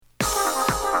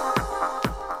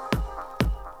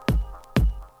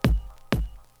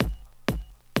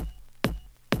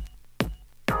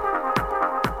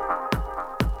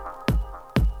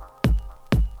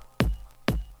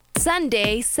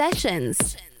Sunday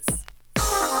Sessions.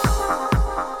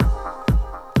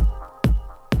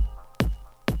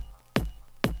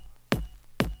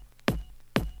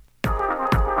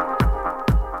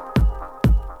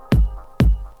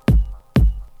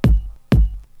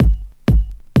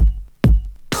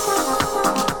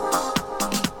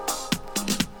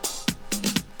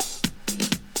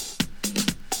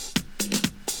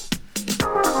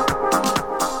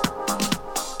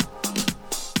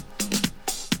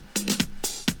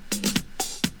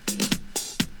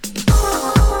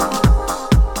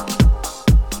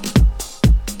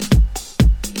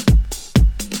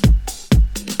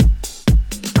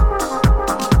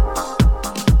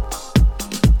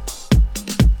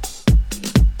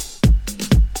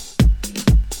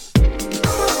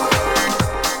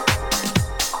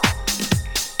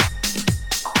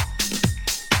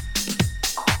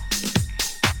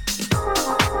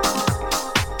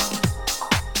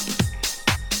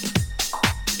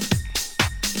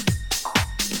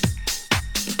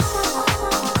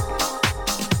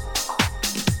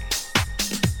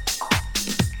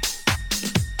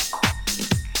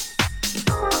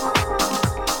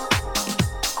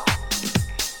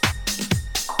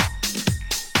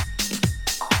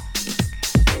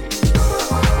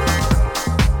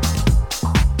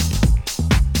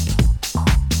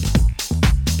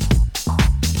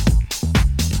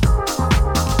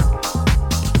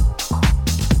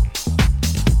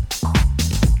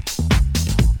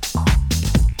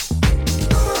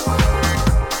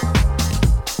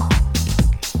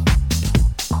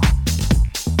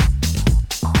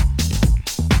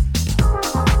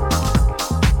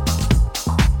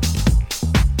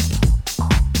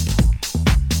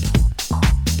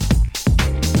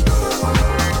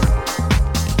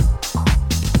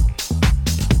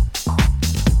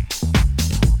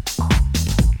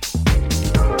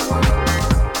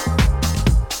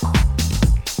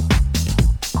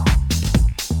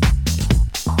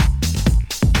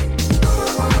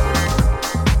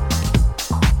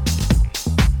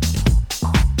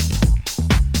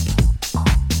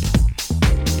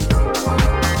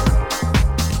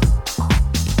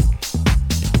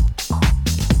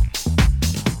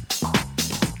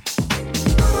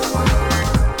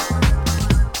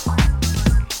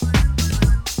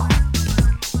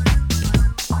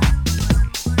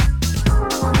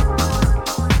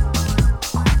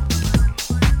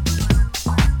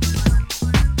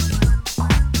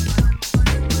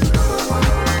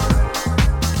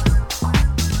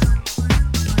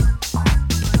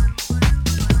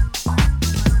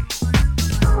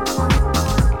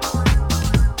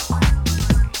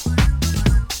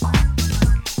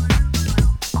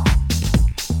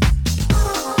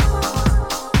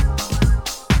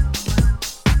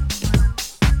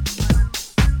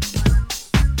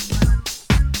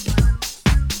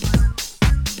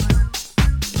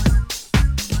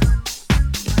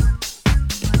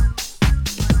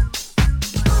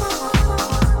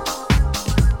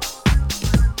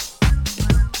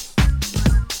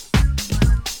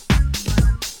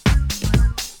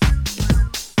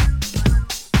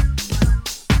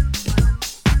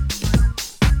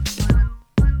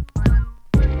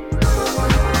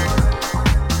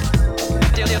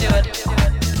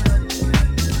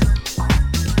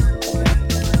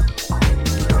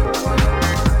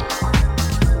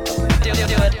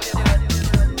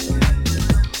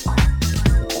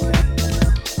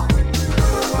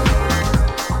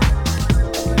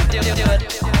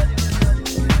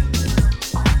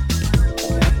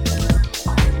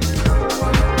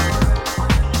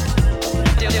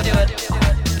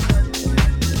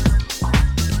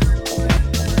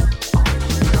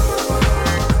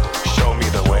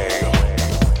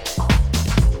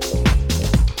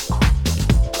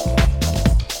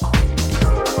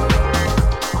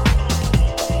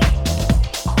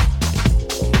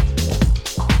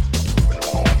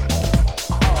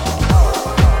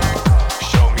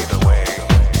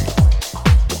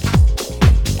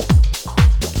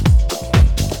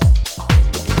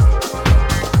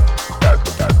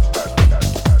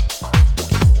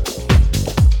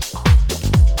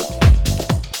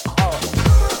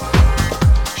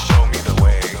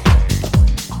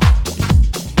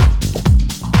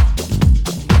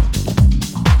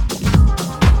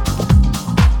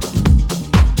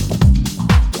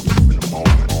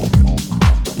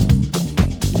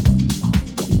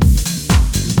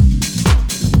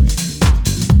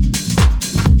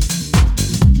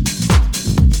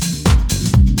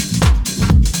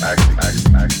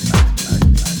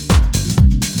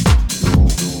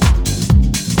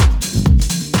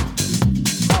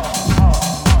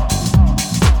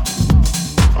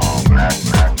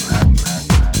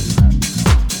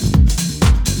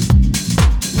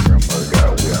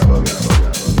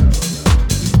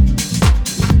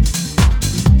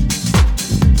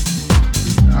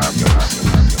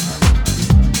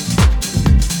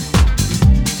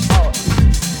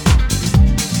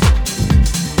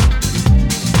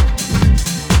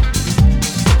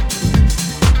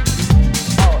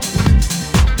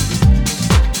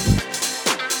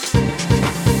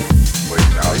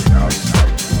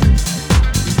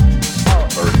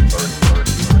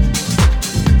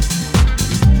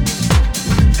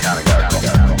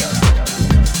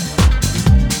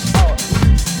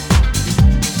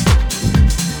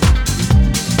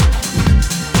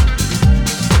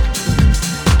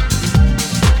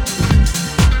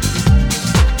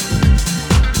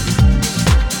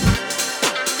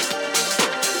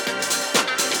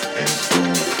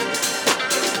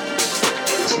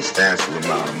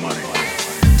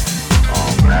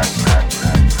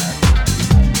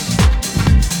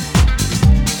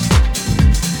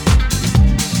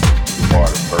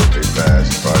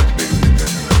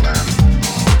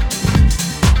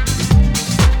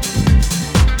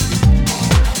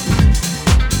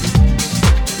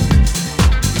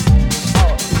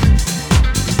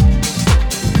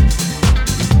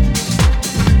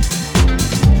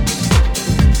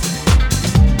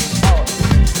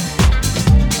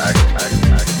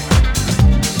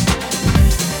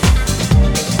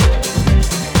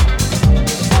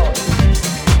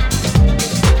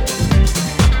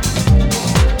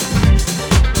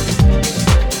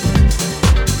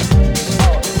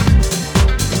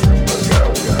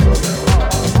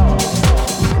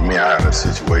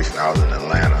 situation. I was in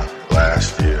Atlanta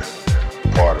last year,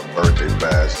 part of Birthday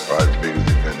Bash, probably the biggest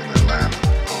event in Atlanta.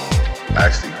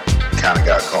 Actually kind of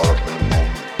got caught up in the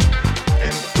moment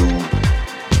and threw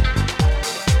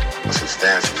a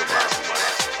substantial amount of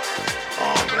money.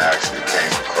 And actually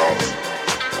came across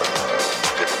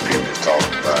different people just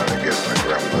talking about it. I guess my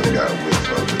grandmother got a whiff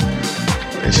of it.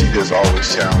 And she just always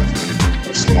challenged me to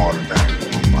do smarter things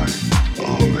with my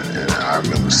money. And I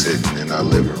remember sitting in our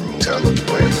living room telling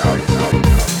her, wait, out.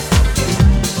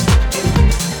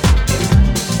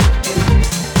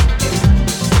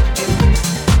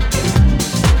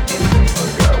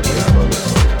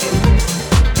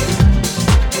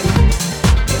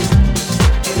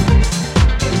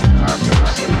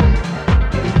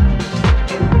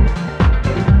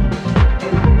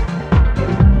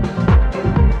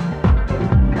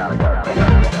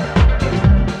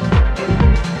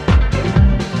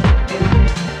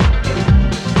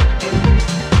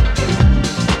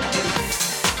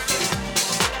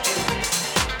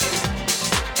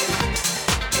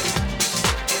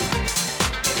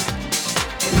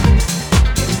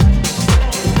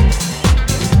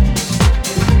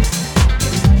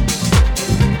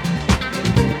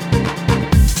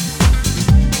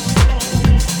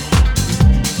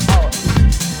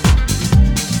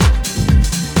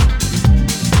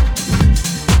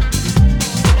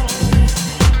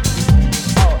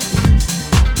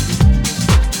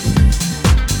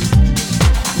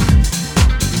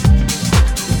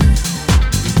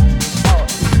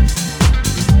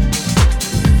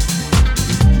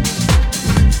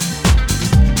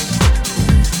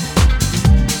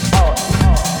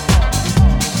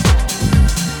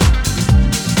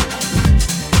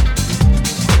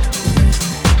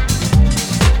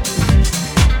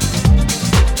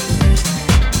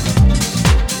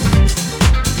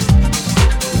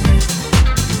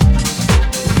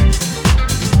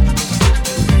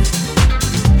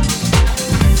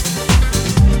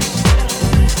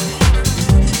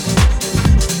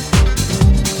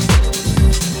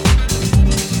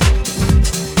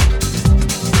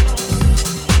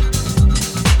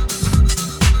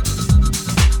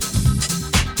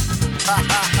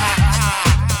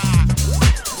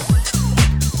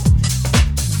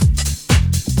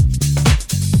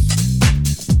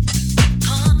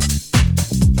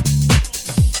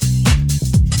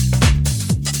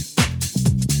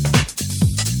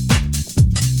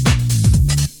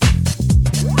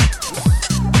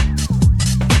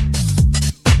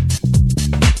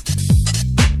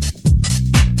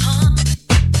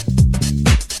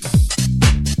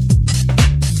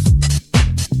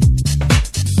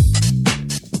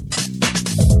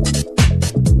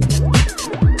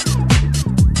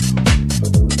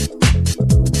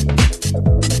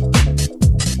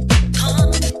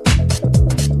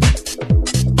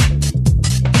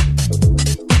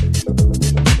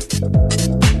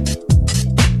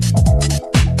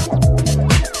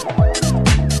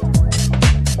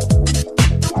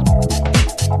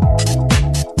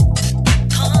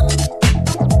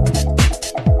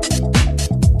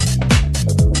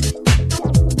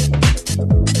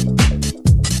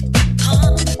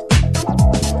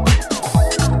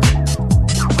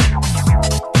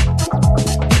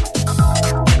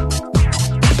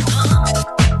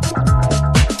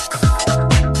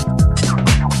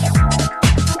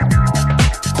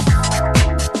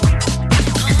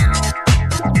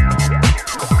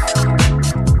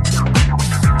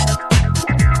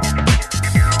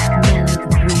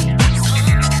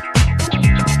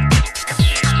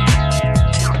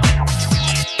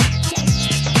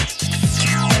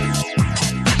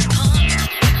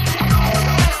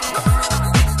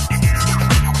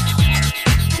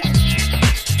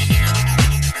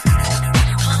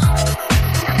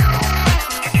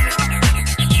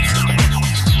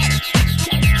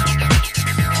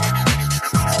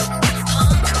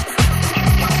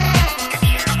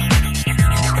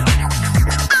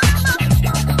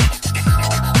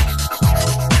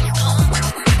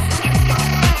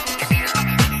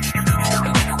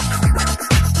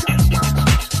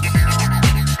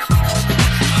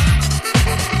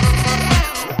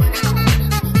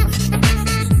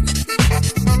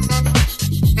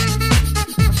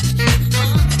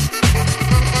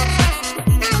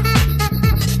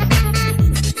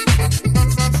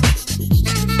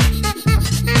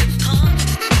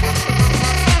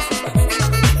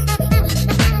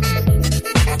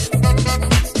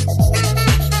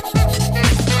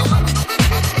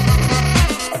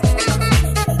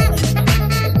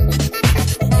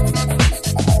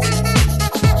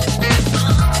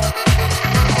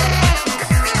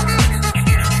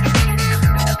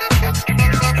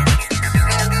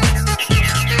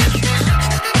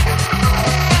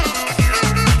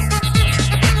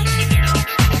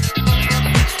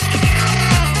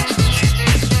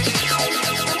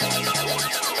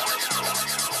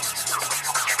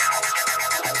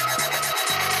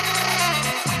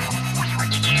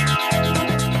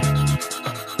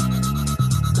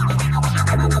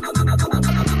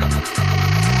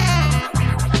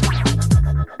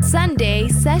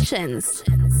 Sessions.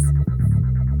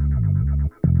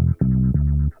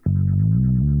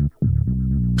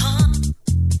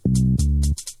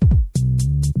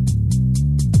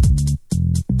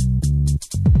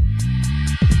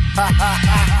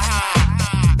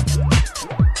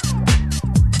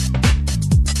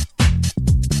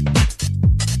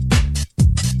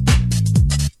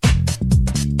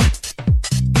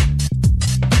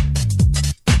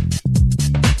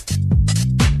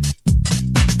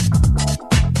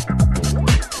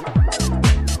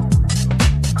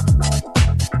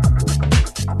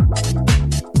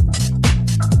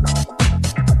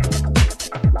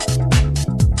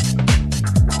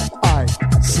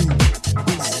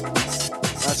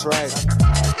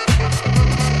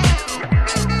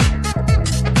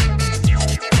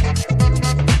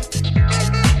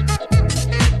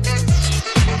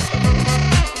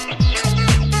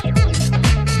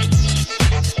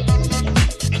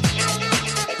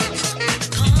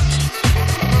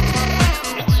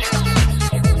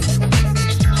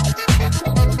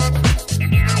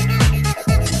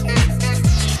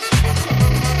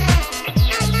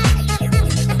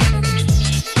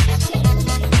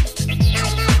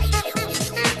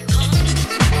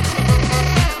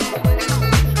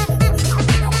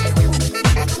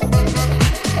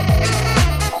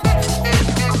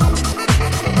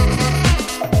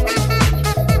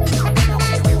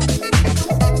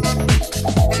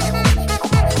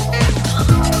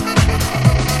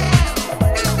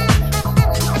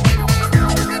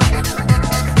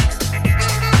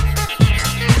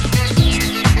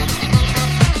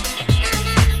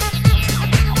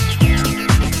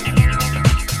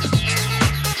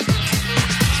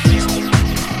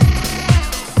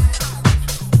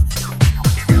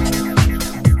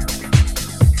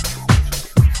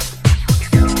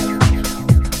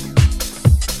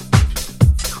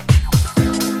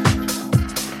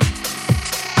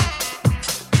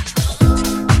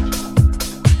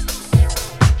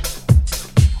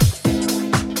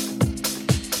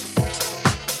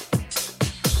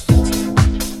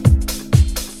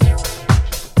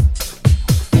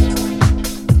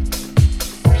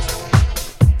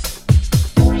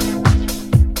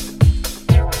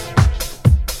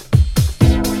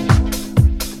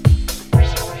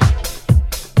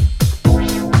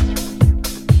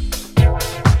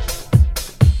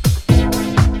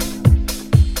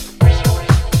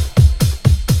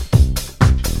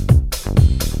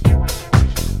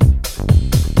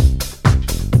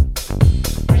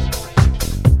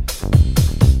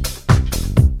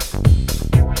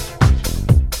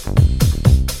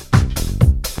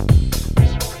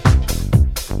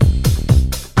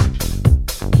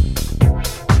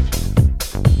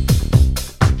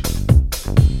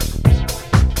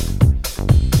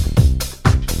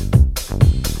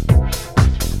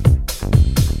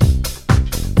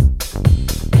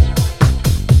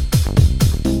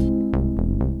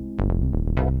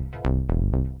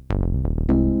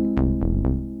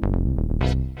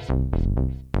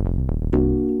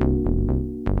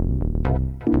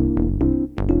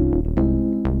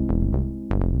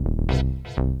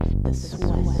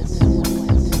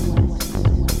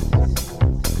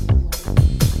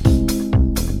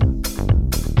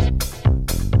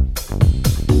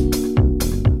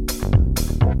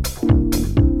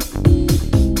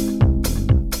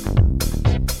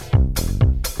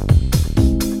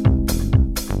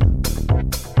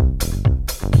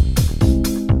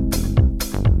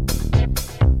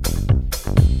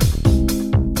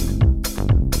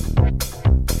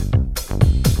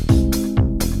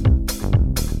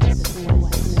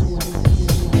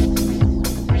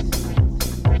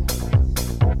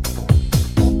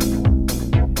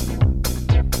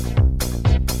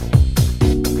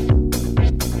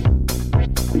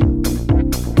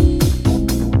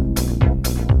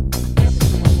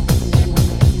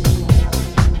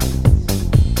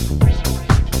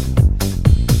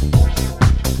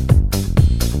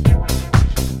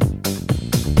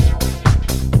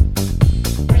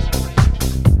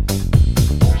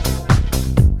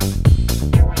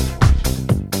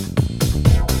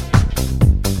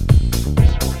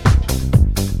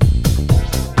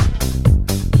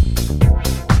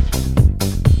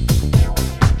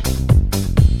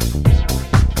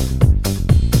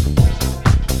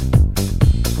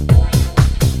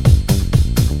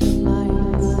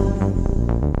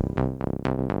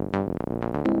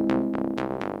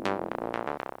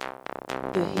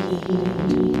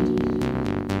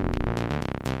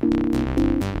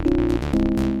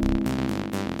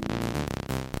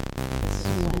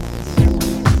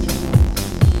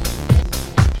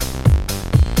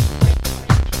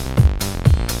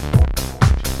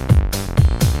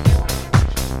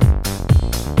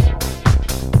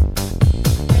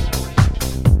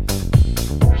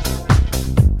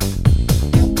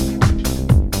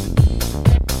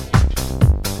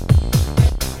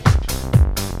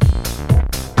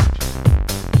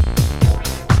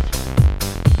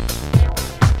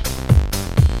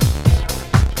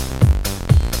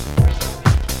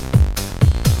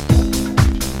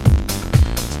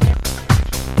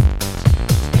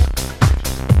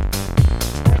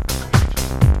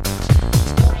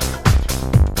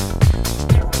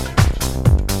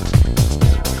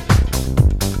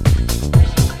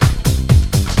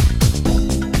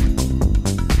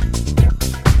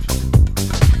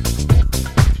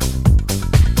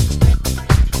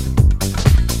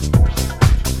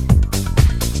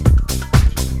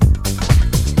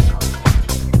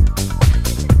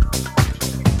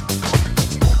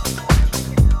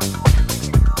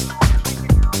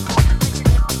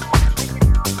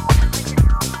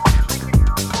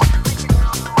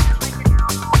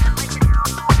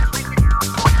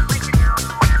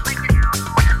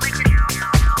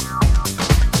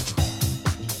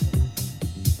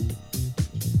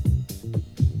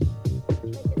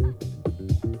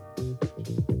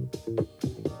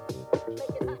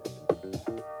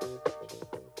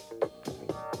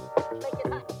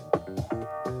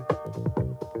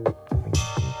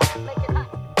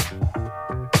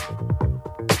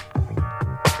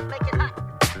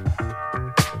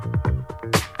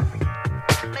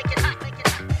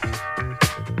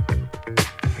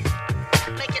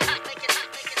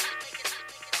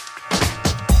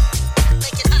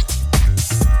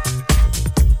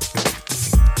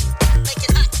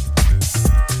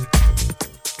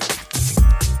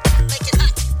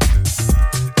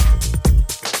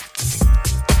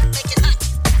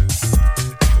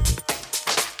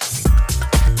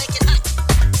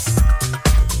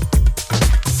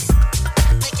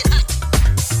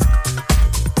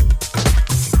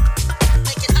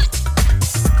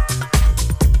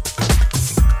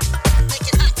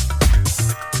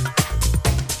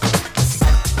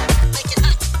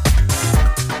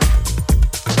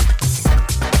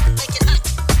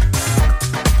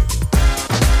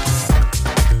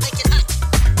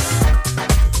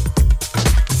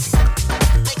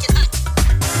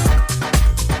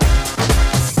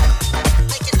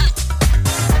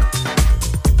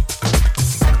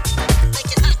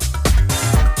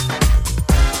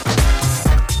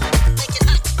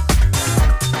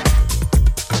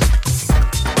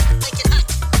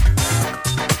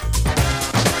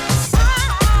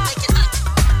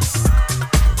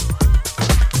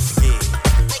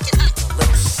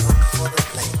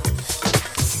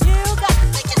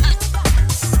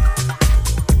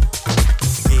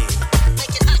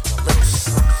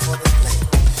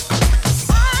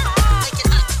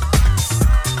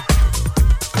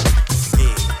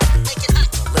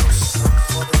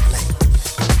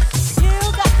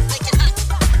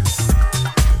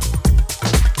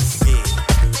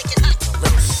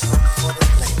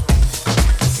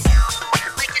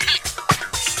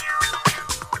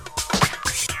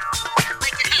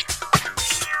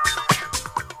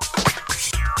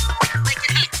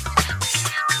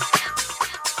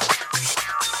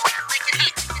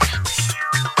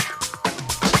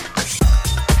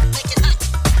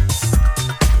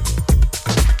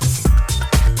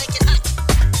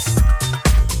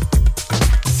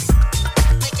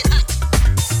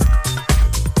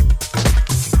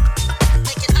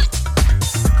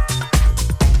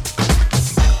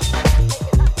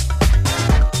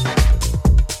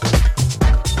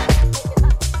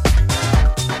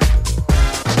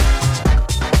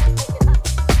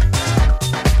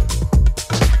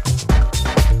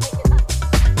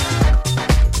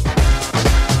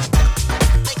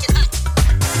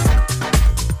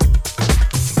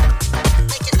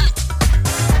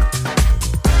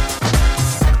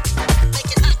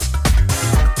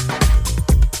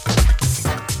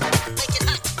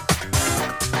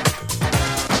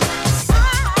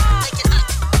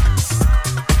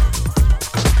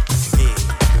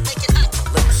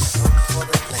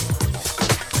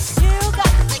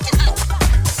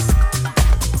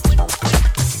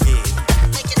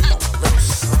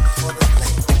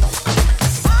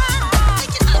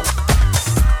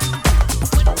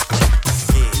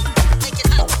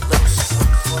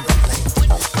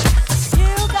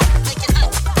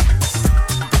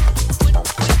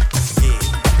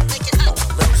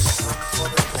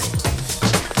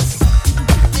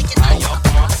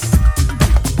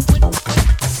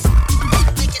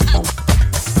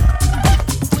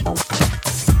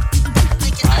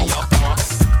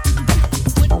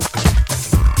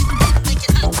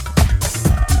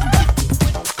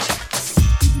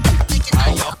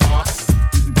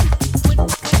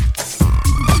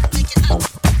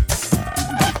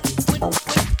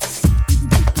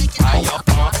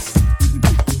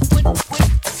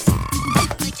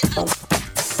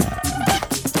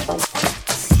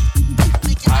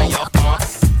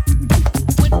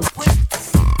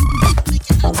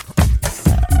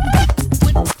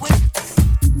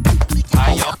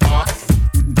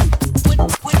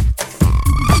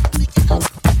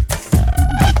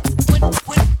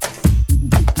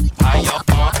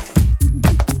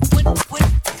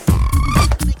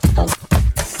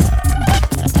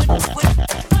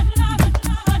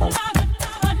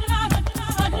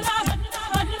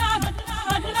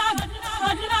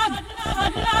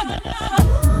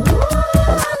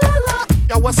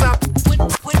 what's up?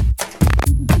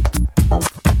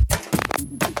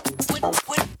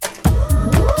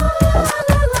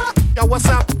 Yo, what's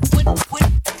up?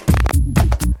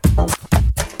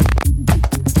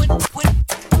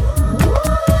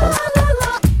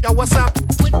 Yo, what's up?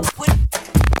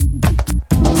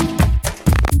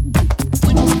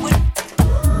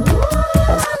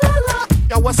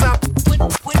 Yo, what's up?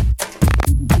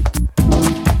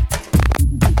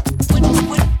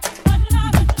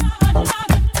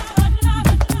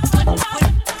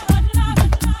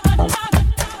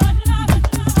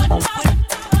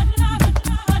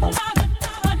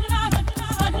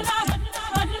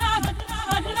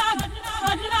 Yo,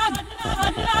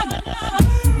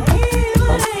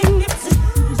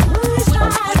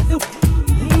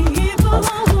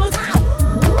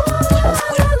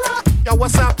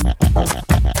 what's up?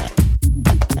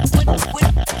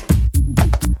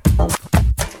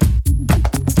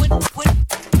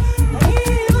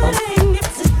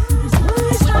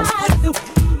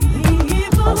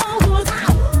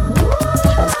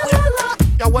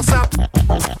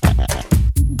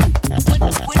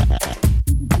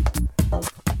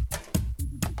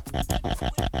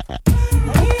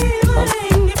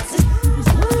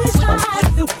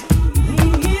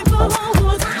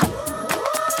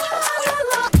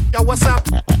 Yo, what's up?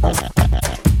 Yo,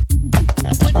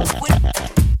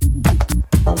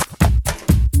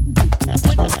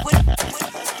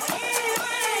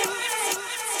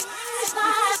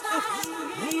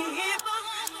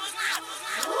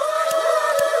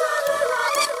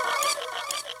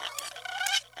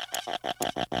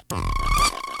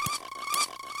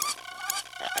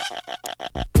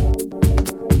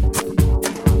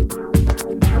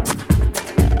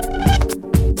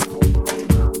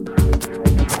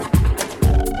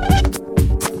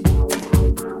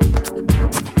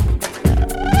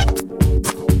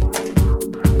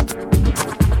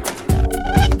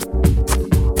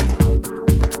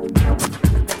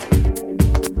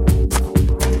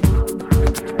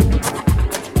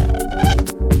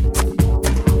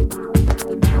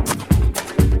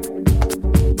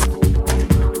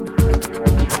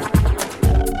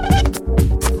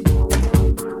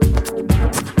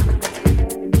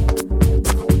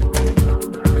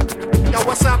 Yo,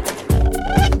 what's up?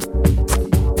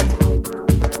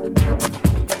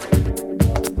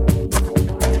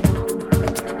 Yo,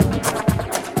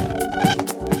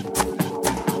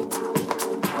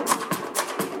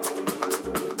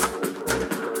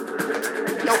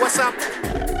 what's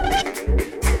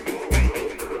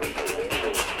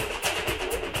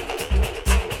up?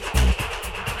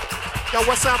 Yo,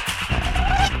 what's up?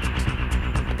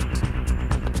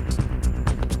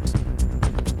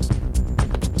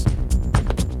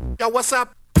 Yo, what's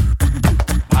up?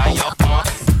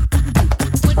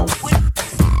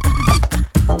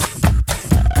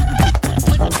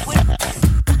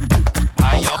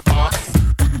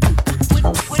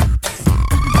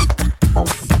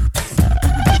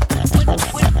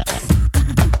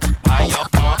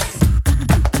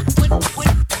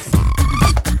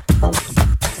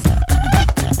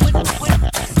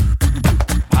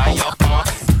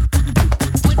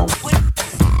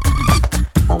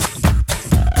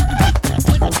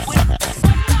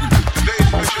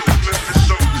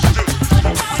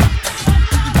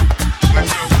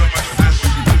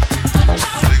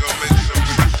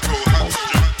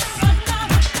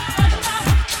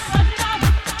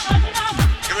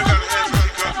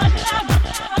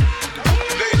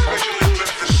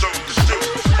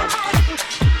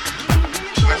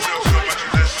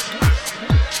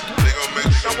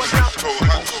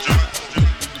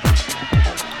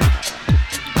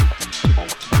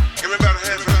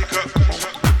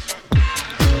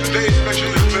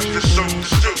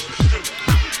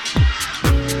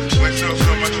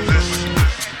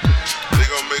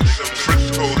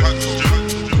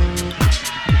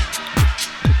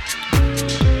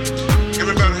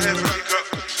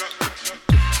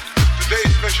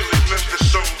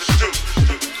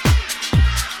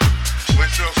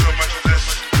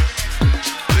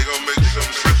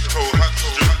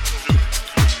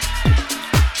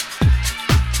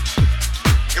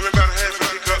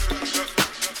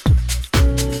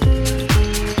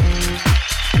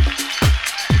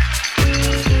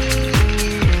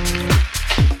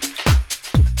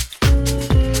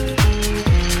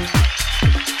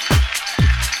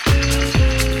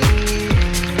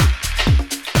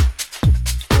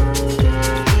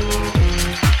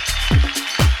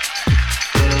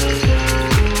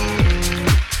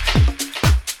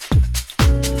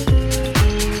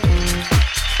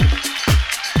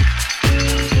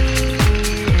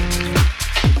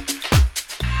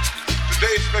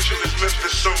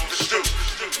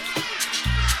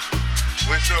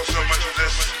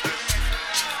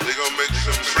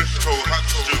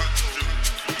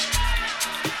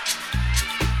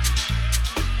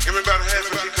 Give me about a half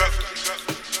empty cup.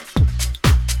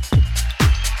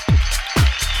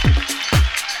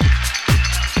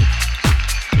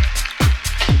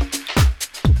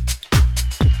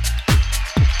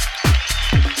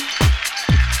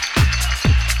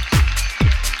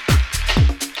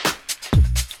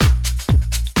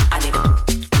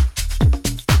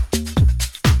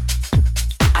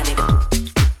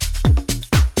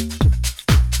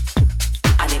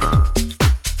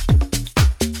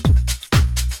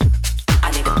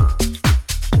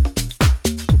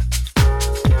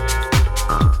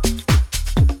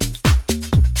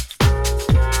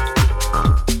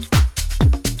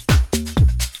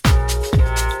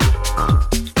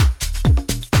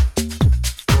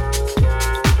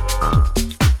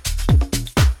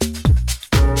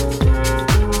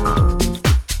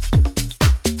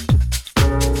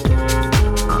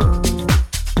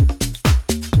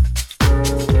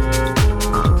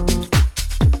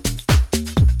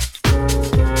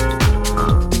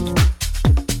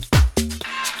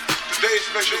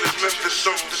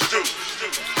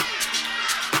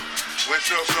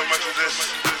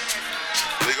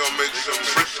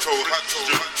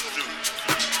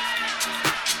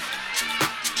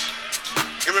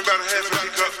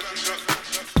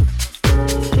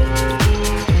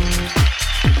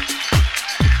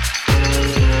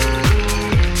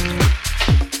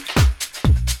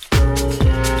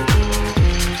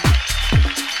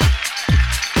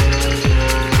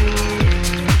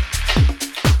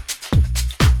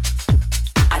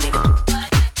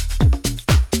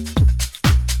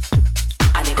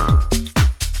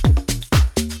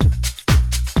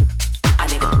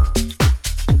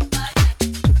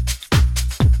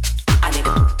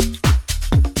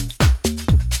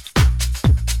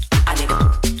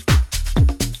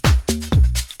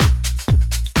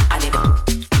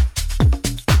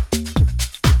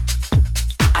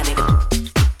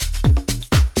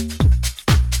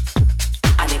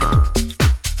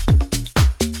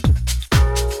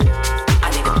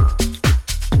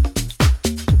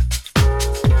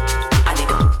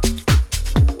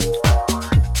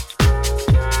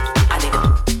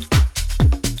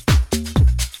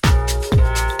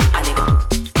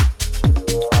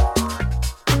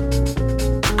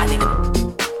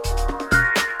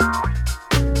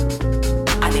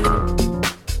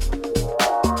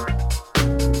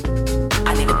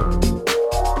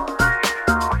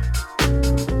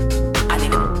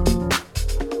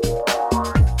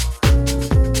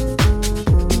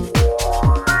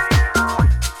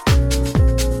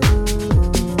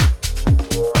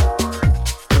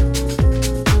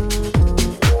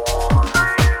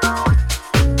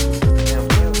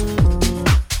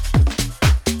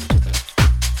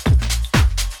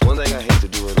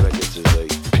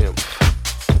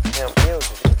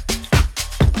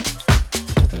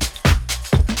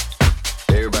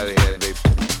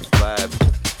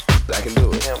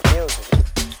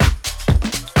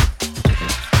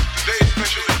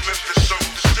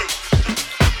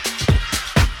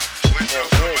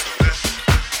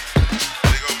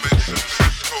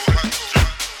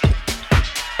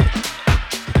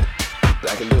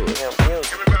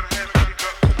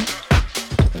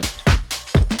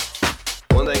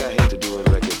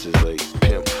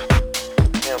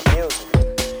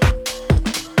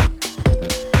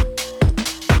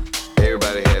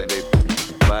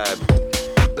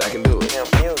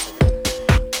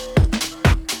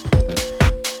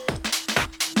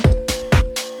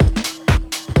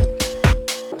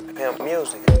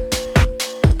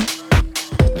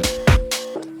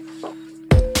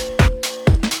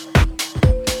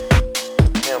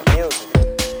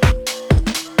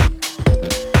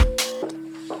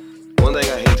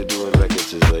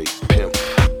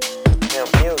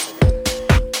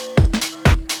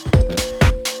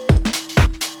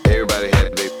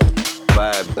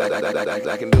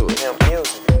 I can do it. Pimp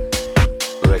music.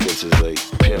 Records is like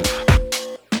pimp.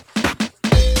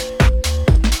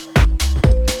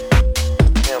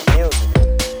 Pimp music.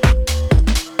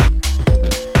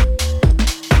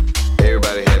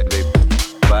 Everybody had their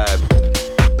vibe.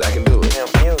 I can do it.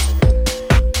 Pimp music.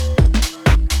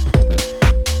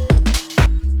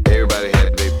 Everybody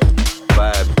had their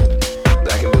vibe.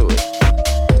 I can do it.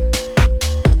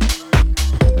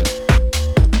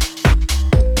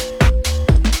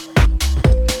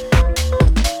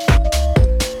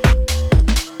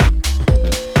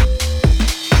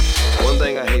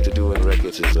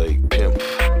 Is like pimp.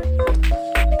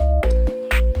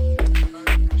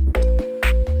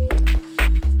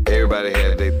 Everybody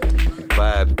had their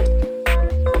vibe.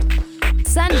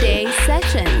 Sunday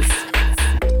Sessions.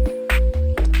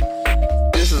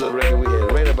 This is a record we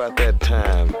had right about that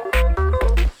time.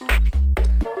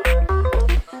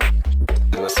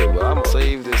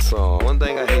 song. One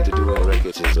thing I hate to do on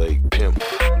records is like pimp.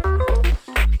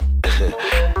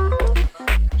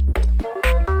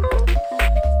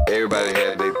 Everybody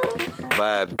had their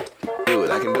vibe. Do it,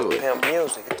 I can do it. Pimp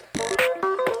music.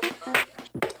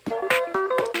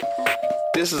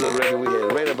 This is a record we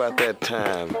had right about that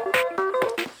time.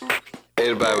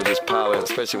 Everybody was just piling,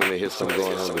 especially when they hit something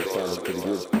going on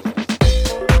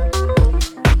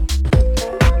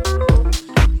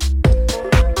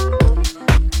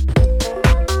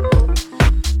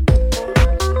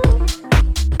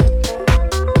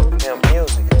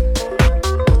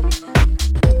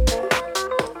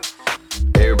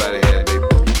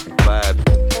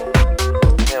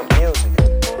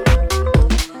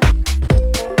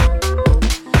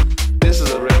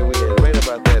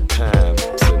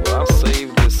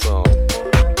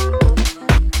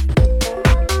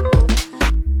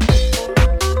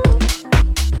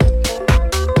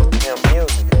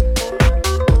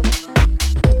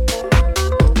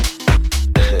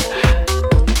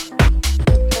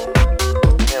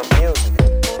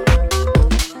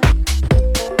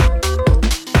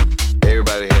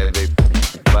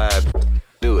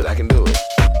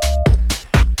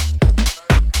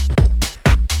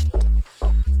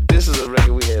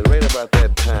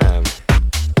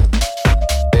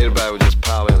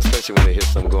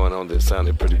that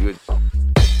sounded pretty good.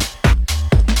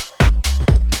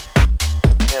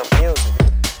 Pimp music.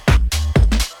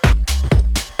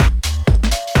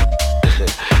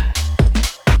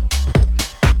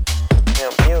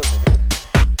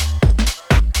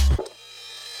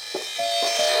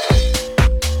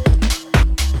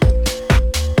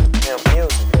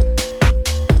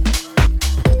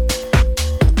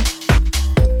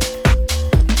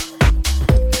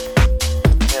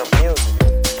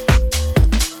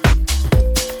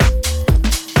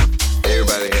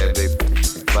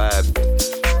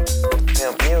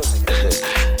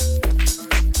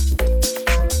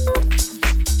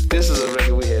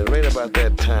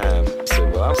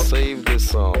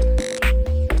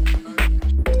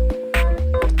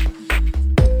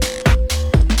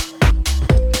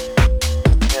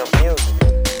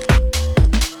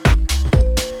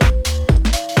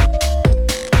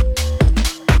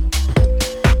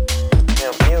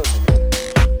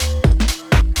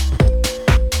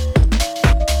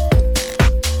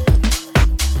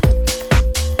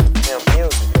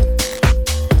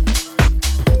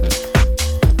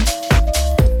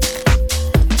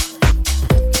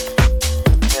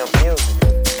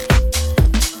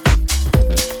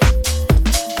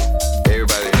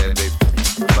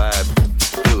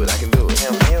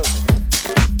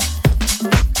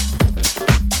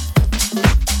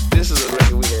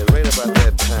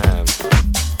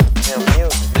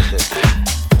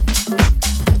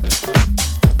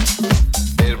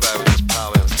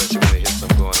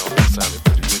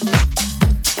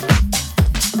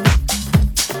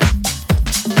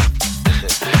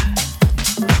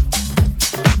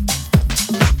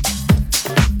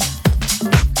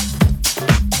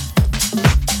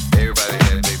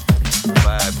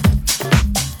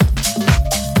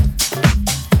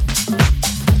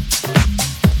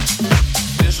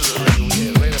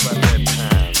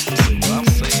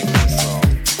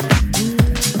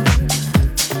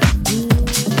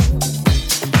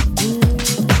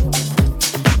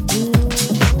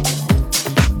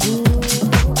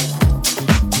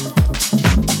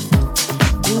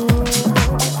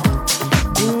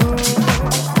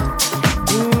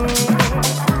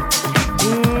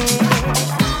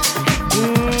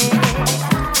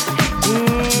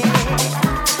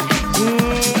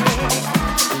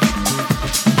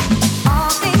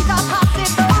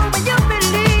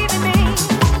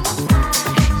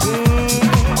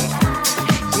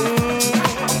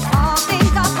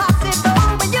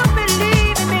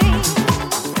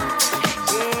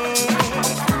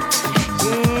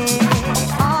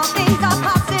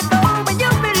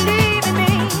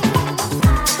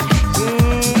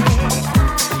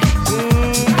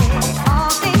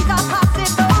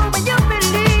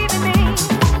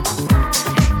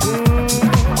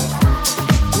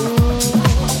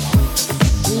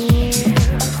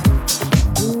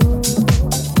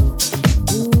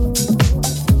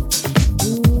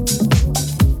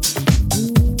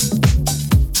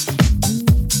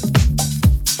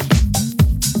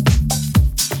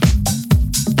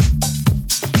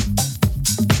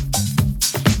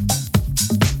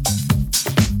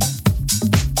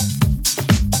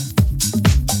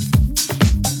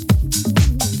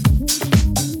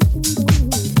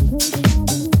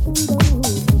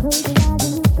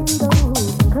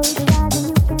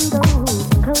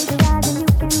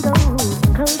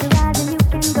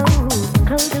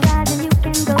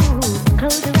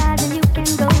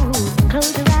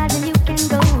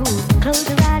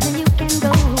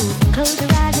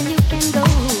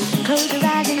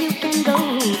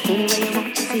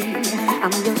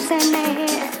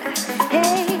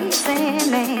 Hey,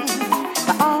 Sandman,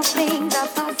 for all things are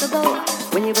possible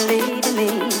when you believe in me.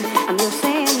 I'm your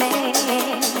Sandman.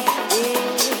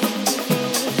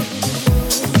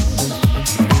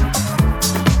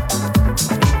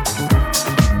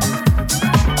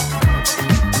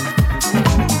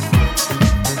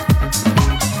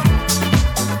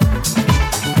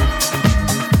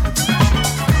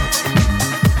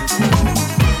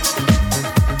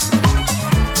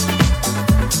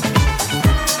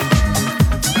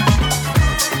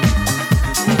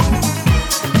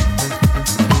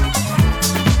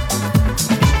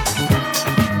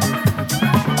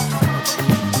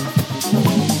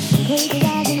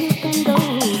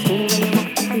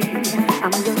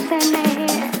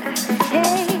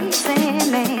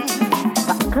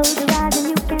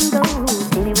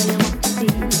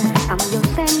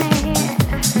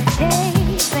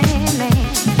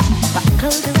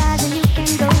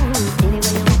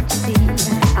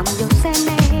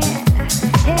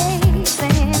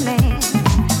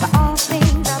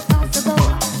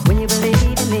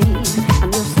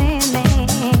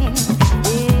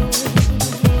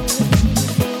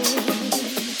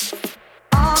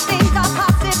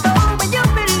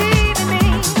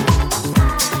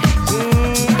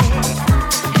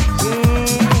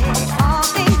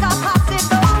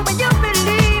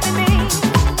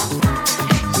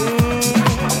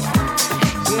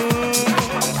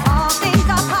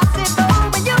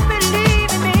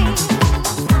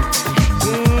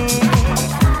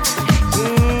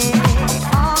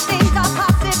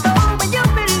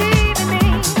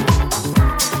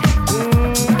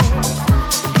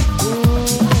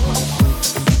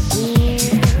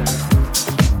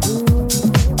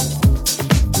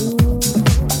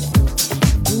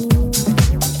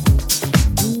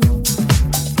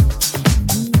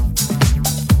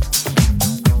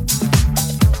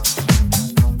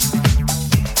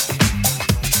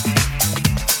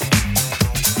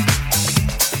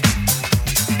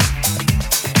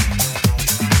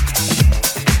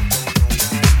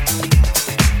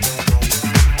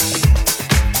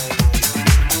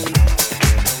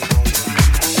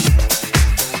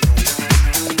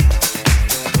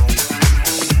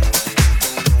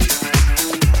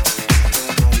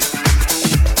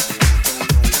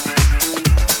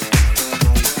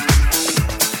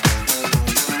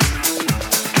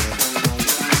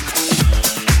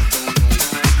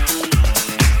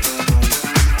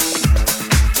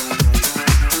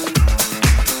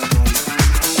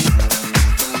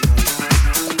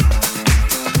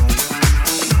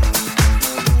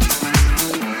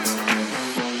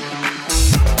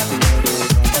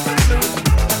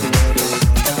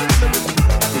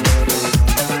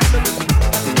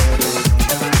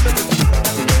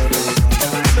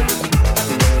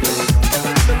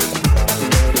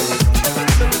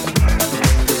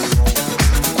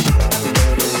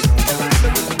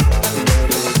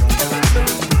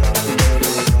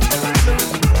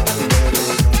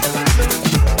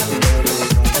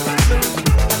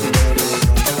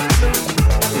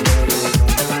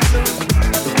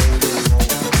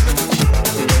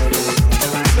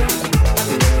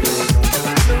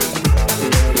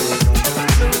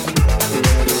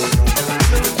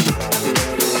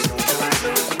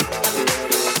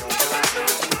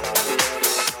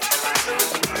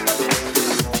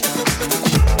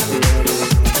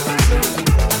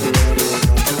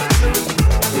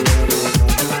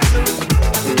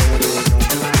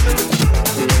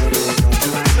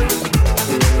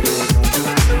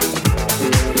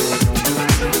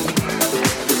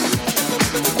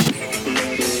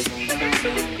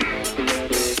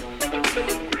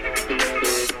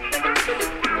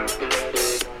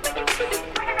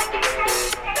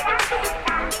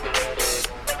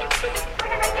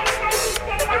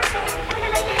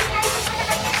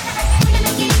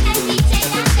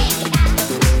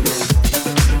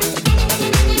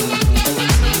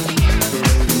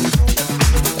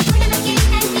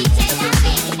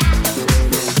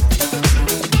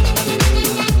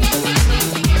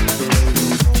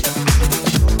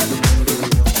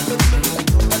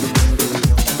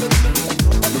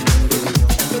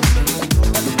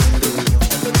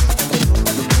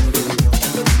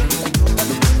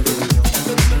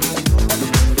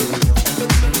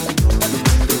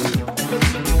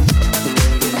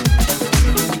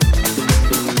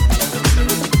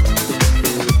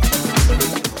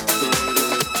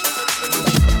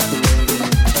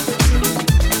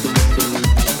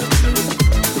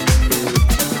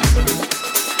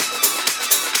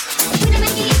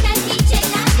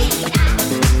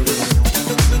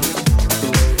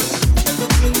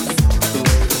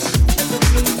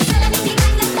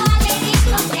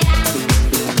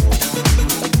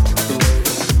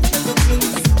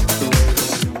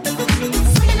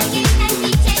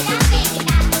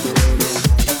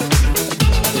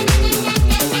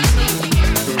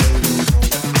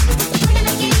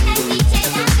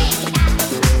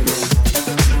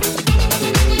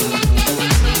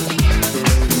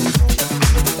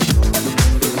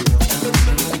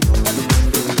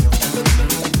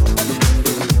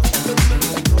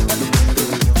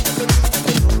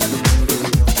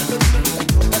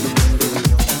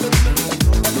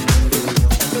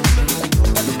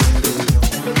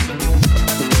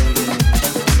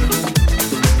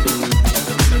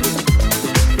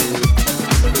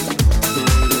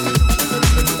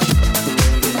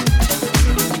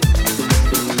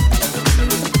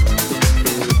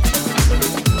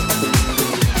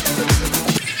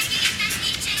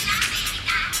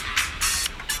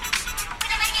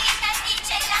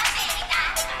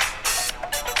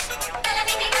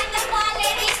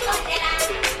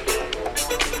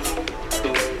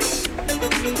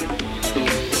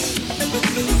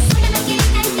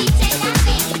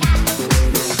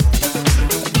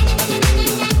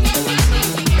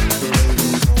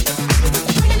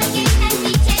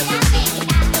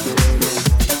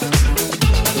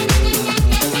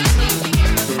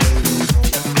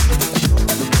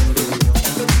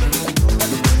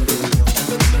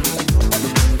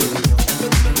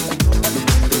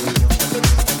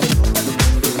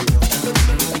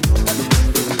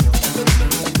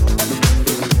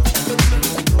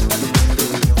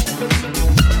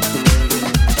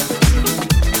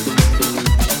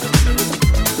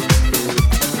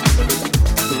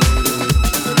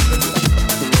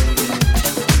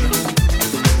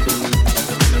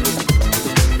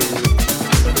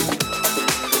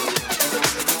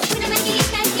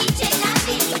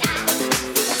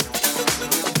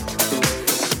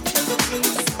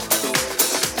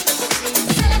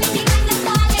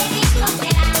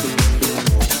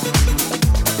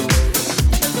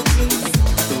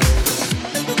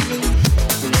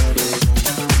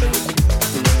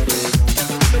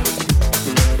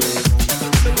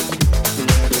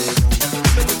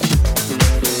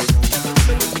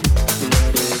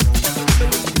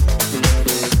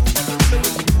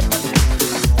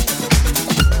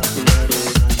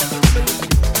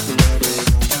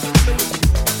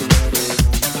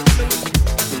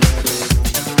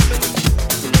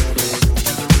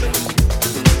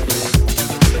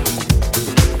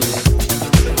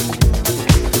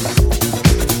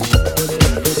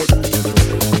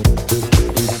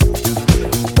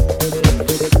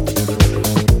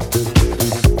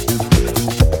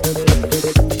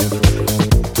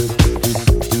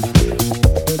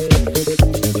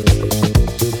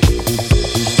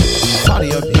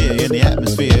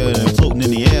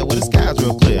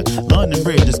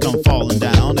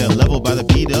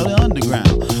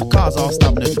 Cars all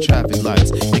stopping at the traffic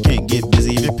lights. You can't get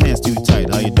busy if your pants too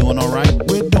tight. Are you doing alright?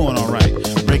 We're doing alright.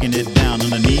 Breaking it down on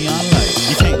the neon light.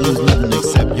 You can't lose nothing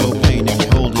except your pain. If you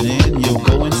hold it in, you'll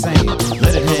go insane.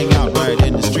 Let it hang out right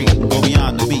in the street and go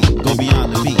beyond the beat, go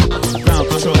beyond the beat. Ground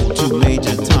control to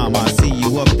Major Tom. I see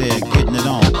you up there getting it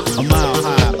on. A mile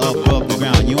high up above the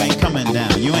ground. You ain't coming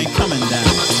down. You ain't coming down.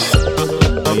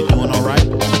 Are you doing alright?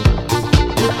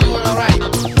 We're doing alright.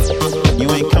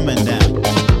 You ain't coming down. We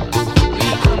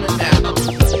ain't coming down.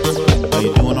 Are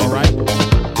you doing alright?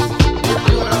 We're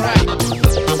doing alright.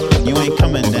 You ain't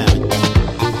coming down. We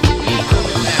ain't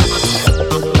coming down.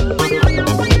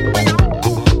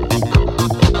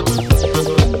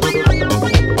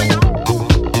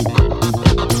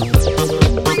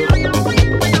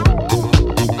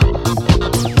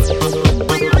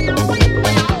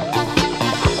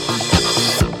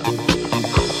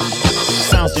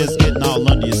 Sounds just getting all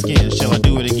under your skin. Shall I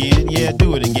do it again? Yeah,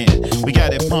 do it again. We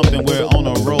got it pumping, we're on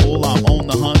a roll. I'm on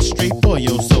the hunt straight for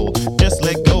your soul. Just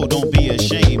let go, don't be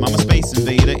ashamed. I'm a space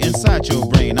invader inside your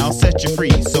brain. I'll set you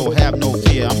free, so have no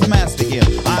fear. I'm the master here,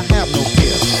 I have no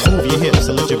fear. Move your hips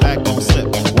and let your backbone slip.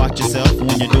 Watch yourself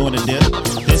when you're doing a dip.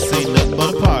 This ain't nothing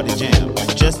but a party jam.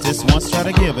 Just this once, try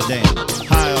to give a damn.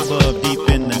 High above, deep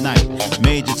in the night.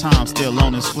 Major Tom still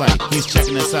on his flight. He's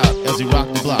checking us out as we rock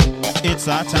the block. It's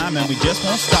our time and we just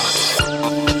won't stop.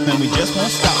 And we just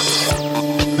won't stop.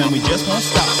 And we just won't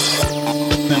stop.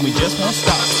 And we just won't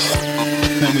stop.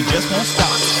 And we just won't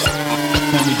stop.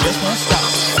 And we just won't stop.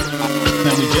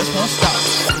 And we just won't stop.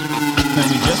 And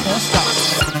we just won't stop.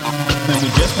 And we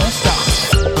just won't stop.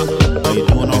 Are you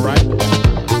doing alright?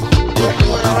 We're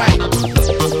doing alright.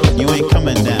 You ain't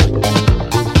coming down. We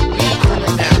ain't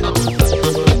coming down.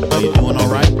 Are you doing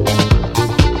alright?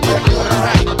 We're doing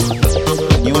alright.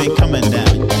 You ain't coming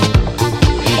down. We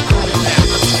ain't coming down.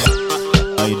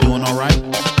 Are you doing alright?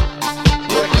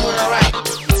 We're doing alright.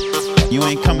 You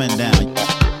ain't coming down. We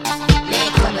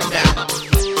ain't coming down.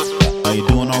 Are you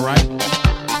doing alright?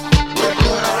 We're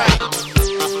doing alright.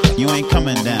 You ain't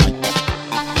coming down. We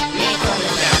ain't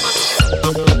coming down.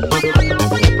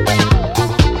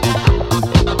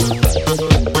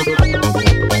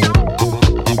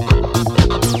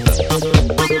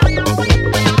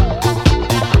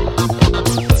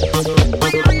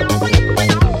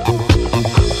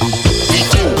 We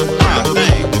do our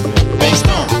thing based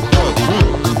on the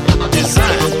groove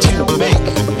designed to make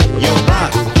your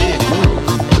body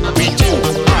move. We do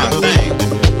our thing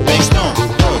based on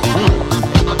the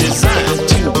groove designed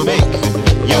to make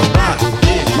your body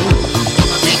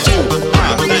move. We do our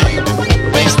thing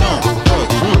based on the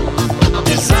groove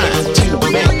designed to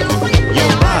make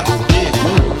your body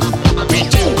move. We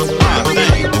do our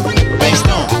thing based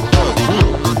on the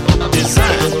groove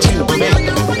designed to make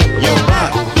your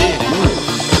body move.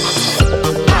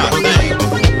 Our thing, the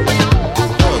groove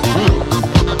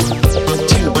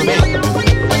to make it move.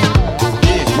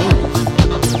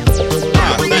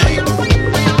 Our thing, the groove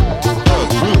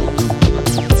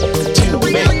to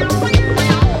make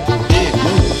it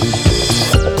move.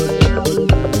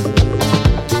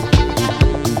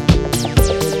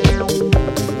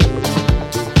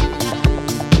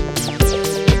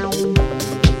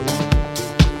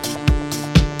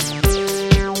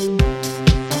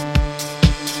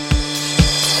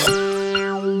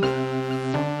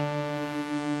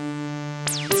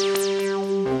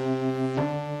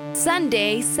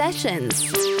 Sunday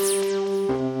Sessions.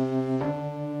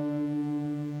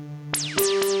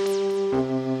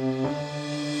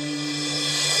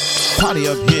 Party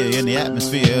up here in the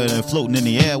atmosphere, they're floating in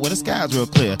the air where the sky's real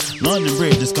clear. London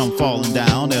Bridge just come falling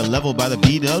down, they're leveled by the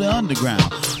beat of the underground.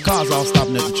 Cars all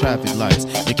stopping at the traffic lights.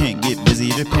 You can't get busy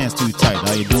if your pants too tight.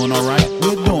 Are you doing alright?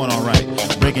 We're doing alright.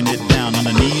 Breaking it down on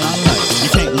the neon light. You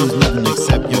can't lose nothing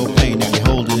except your pain. If you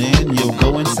hold it in, you'll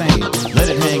go insane. Let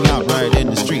it hang out right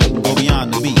in the street and go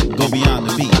beyond the beat, go beyond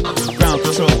the beat. Ground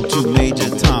control to Major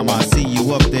Tom. I see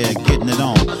you up there getting it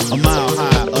on. A mile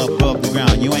high up above the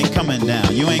ground. You ain't coming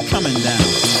down. You ain't coming down.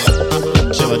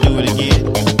 Shall I do it again?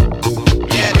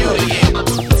 Yeah, do it again.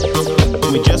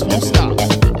 We just won't stop.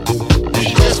 We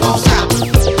just won't stop.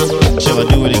 Shall I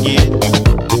do it again?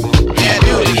 Yeah,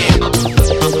 do it again.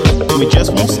 We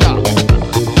just won't stop.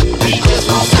 We just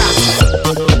won't stop.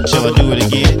 Shall I do it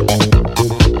again?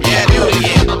 Yeah, do it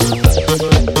again.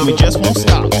 We just won't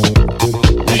stop.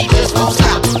 We just won't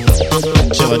stop.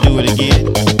 Shall I do it again?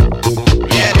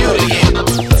 Yeah, do it again.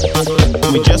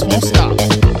 We just won't stop.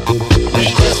 We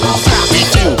just won't stop. We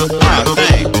do our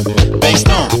thing based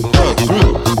on the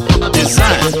groove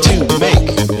designed to make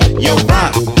your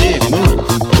body move.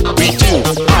 We do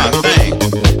our thing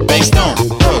based on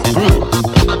the groove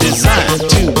designed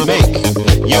to make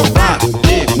your body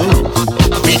move.